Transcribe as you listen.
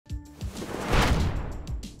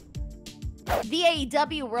The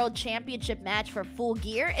AEW World Championship match for Full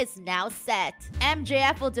Gear is now set.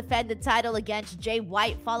 MJF will defend the title against Jay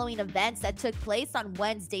White following events that took place on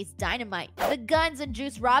Wednesday's Dynamite. The Guns and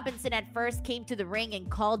Juice Robinson at first came to the ring and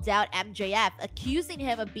called out MJF, accusing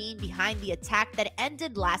him of being behind the attack that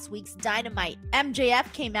ended last week's Dynamite.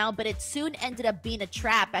 MJF came out, but it soon ended up being a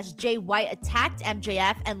trap as Jay White attacked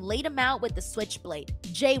MJF and laid him out with the switchblade.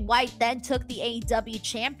 Jay White then took the AEW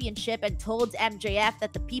Championship and told MJF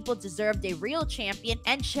that the people deserved a real champion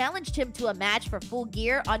and challenged him to a match for Full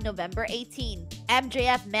Gear on November 18.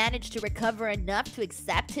 MJF managed to recover enough to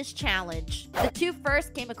accept his challenge. The two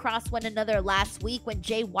first came across one another last week when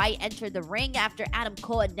Jay White entered the ring after Adam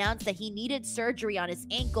Cole announced that he needed surgery on his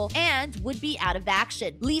ankle and would be out of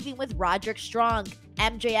action, leaving with Roderick Strong.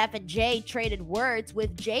 MJF and Jay traded words,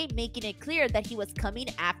 with Jay making it clear that he was coming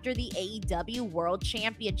after the AEW World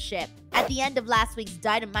Championship. At the end of last week's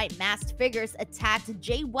Dynamite, masked figures attacked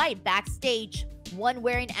Jay White backstage, one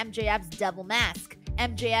wearing MJF's devil mask.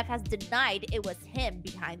 MJF has denied it was him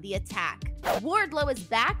behind the attack. Wardlow is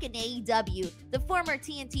back in AEW. The former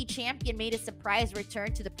TNT champion made a surprise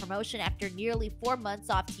return to the promotion after nearly 4 months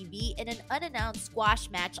off TV in an unannounced squash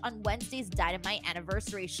match on Wednesday's Dynamite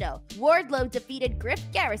anniversary show. Wardlow defeated Griff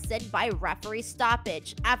Garrison by referee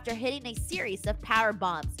stoppage after hitting a series of power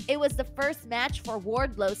bombs. It was the first match for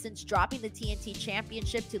Wardlow since dropping the TNT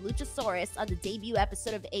championship to Luchasaurus on the debut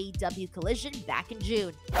episode of AEW Collision back in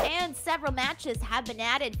June. And several matches have been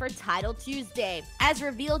added for Title Tuesday. As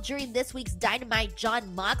revealed during this week's Dynamite,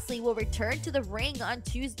 Jon Moxley will return to the ring on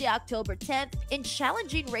Tuesday, October 10th in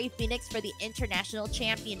challenging Rey Fenix for the International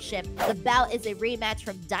Championship. The bout is a rematch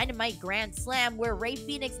from Dynamite Grand Slam where Rey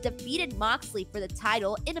Fenix defeated Moxley for the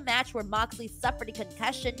title in a match where Moxley suffered a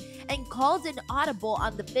concussion and called an audible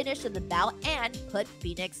on the finish of the bout and put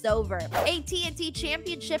Fenix over. A TNT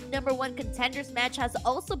Championship #1 contenders match has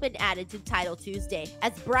also been added to Title Tuesday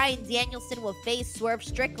as Bryan Danielson will face Swerve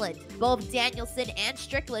Strickland. Both Danielson and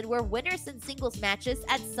Strickland were winners in singles matches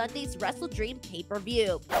at Sunday's Wrestle Dream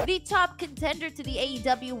pay-per-view. The top contender to the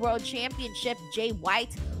AEW World Championship, Jay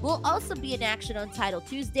White, will also be in action on Title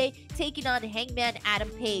Tuesday, taking on Hangman Adam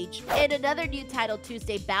Page. In another new Title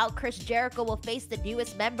Tuesday bout, Chris Jericho will face the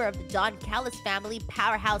newest member of the Don Callis family,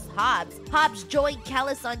 Powerhouse Hobbs. Hobbs joined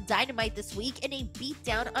Callis on Dynamite this week in a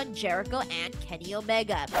beatdown on Jericho and Kenny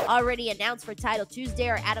Omega. Already announced for Title Tuesday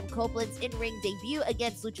are Adam Copeland's in-ring debut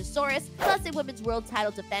against Luchasaurus, plus a women's world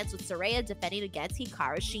title defense with Saraya defending against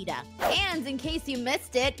Hikaru Shida. And in case you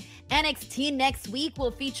missed it, NXT next week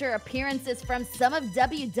will feature appearances from some of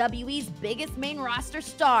WWE's biggest main roster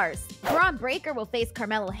stars. Braun Breaker will face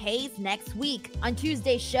Carmelo Hayes next week. On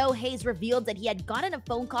Tuesday's show, Hayes revealed that he had gotten a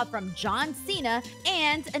phone call from John Cena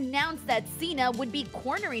and announced that Cena would be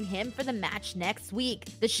cornering him for the match next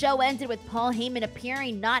week. The show ended with Paul Heyman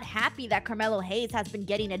appearing not happy that Carmelo Hayes has been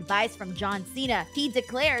getting advice from John Cena. He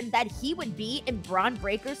declared that he would be in Braun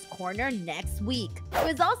Breaker's corner next week. It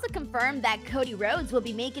was also confirmed that Cody Rhodes will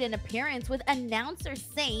be making an appearance, with announcers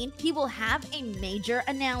saying he will have a major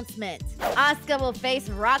announcement. Asuka will face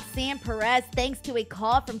Roxanne Perez thanks to a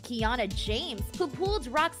call from Kiana James, who pulled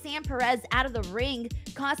Roxanne Perez out of the ring,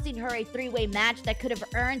 costing her a three-way match that could have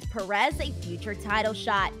earned Perez a future title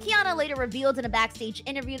shot. Kiana later revealed in a backstage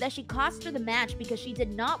interview that she cost her the match because she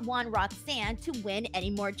did not want Roxanne to win any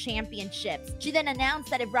more championships. She then announced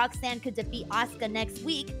that if Roxanne could defeat Asuka next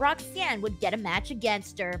week, Roxanne would get a match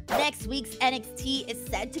against her. Next week's NXT is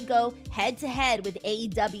set to go head-to-head with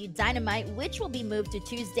AEW Dynamite, which will be moved to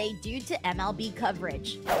Tuesday due to MLB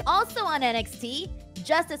coverage. Also on NXT,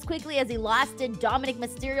 just as quickly as he lost it, Dominic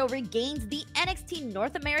Mysterio regains the NXT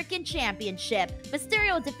North American Championship.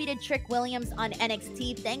 Mysterio defeated Trick Williams on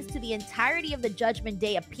NXT thanks to the entirety of the Judgment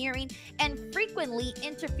Day appearing and frequently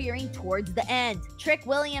interfering towards the end. Trick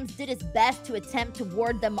Williams did his best to attempt to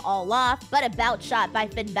ward them all off, but a bout shot by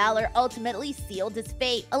Finn Balor ultimately sealed his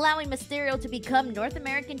fate, allowing Mysterio to become North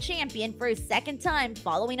American Champion for his second time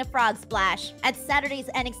following a frog splash. At Saturday's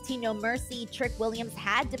NXT No Mercy, Trick Williams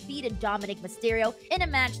had defeated Dominic Mysterio in a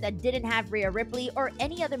match that didn't have Rhea Ripley or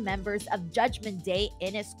any other members of Judgment Day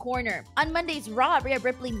in his corner. On Monday's Raw, Rhea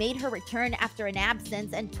Ripley made her return after an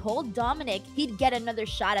absence and told Dominic he'd get another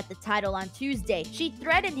shot at the title on Tuesday. She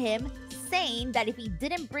threatened him, saying that if he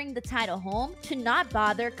didn't bring the title home, to not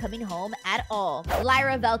bother coming home at all.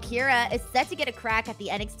 Lyra Valkyria is set to get a crack at the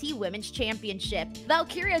NXT Women's Championship.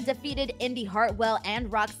 Valkyria defeated Indy Hartwell and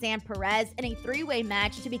Roxanne Perez in a three-way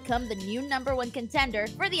match to become the new #1 contender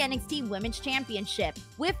for the NXT Women's Championship.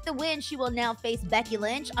 With the win, she will now face Becky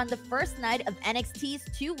Lynch on the first night of NXT's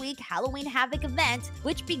 2-week Halloween Havoc event,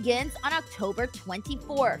 which begins on October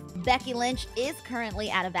 24th. Becky Lynch is currently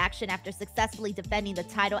out of action after successfully defending the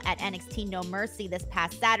title at NXT 2019 No Mercy this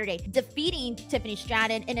past Saturday, defeating Tiffany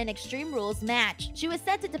Stratton in an Extreme Rules match. She was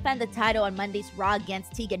set to defend the title on Monday's Raw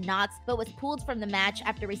against Tegan Knox, but was pulled from the match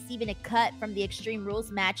after receiving a cut from the Extreme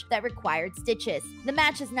Rules match that required stitches. The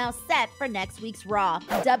match is now set for next week's Raw.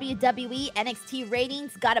 WWE NXT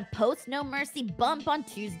ratings got a post-No Mercy bump on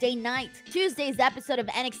Tuesday night. Tuesday's episode of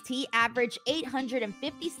NXT averaged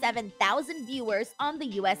 857,000 viewers on the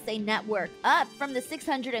USA Network, up from the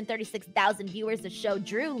 636,000 viewers the show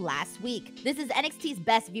drew last week. This is NXT's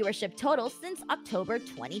best viewership total since October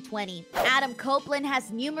 2020. Adam Copeland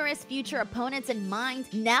has numerous future opponents in mind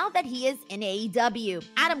now that he is in AEW.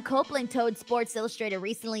 Adam Copeland told Sports Illustrated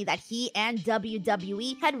recently that he and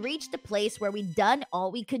WWE had reached a place where we'd done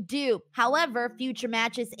all we could do. However, future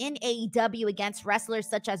matches in AEW against wrestlers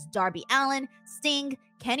such as Darby Allin, Sting,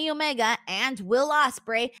 Kenny Omega, and Will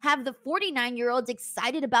Ospreay have the 49-year-old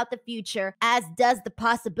excited about the future, as does the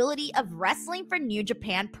possibility of wrestling for New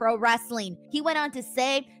Japan Pro Wrestling. He went on to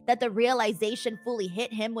say that the realization fully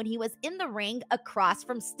hit him when he was in the ring across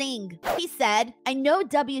from Sting. He said, "I know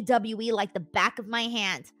WWE like the back of my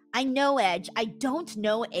hand. I know Edge. I don't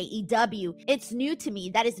know AEW. It's new to me.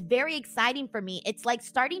 That is very exciting for me. It's like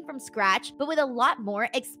starting from scratch, but with a lot more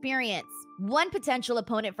experience." One potential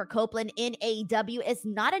opponent for Copeland in AEW is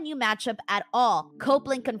not a new matchup at all.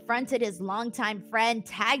 Copeland confronted his longtime friend,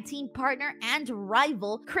 tag team partner, and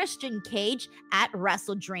rival Christian Cage at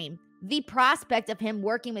WrestleDream. The prospect of him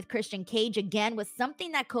working with Christian Cage again was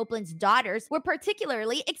something that Copeland's daughters were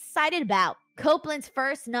particularly excited about. Copeland's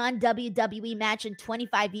first non-WWE match in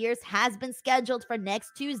 25 years has been scheduled for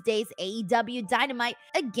next Tuesday's AEW Dynamite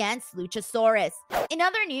against Luchasaurus. In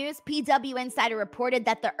other news, PW Insider reported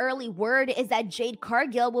that the early word is that Jade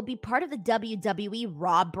Cargill will be part of the WWE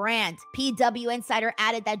Raw brand. PW Insider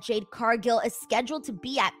added that Jade Cargill is scheduled to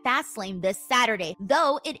be at Fastlane this Saturday,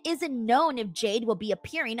 though it isn't known if Jade will be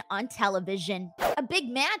appearing on television. A big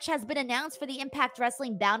match has been announced for the Impact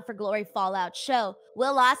Wrestling Bound for Glory Fallout show.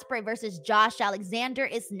 Will Ospreay versus Josh Alexander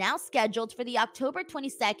is now scheduled for the October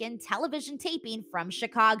 22nd television taping from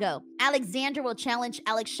Chicago. Alexander will challenge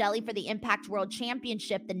Alex Shelley for the Impact World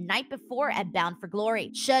Championship the night before at Bound for Glory.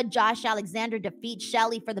 Should Josh Alexander defeat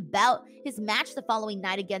Shelley for the belt, his match the following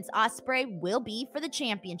night against Ospreay will be for the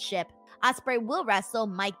championship. Ospreay will wrestle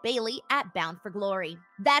Mike Bailey at Bound for Glory.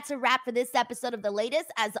 That's a wrap for this episode of The Latest.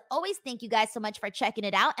 As always, thank you guys so much for checking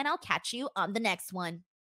it out, and I'll catch you on the next one.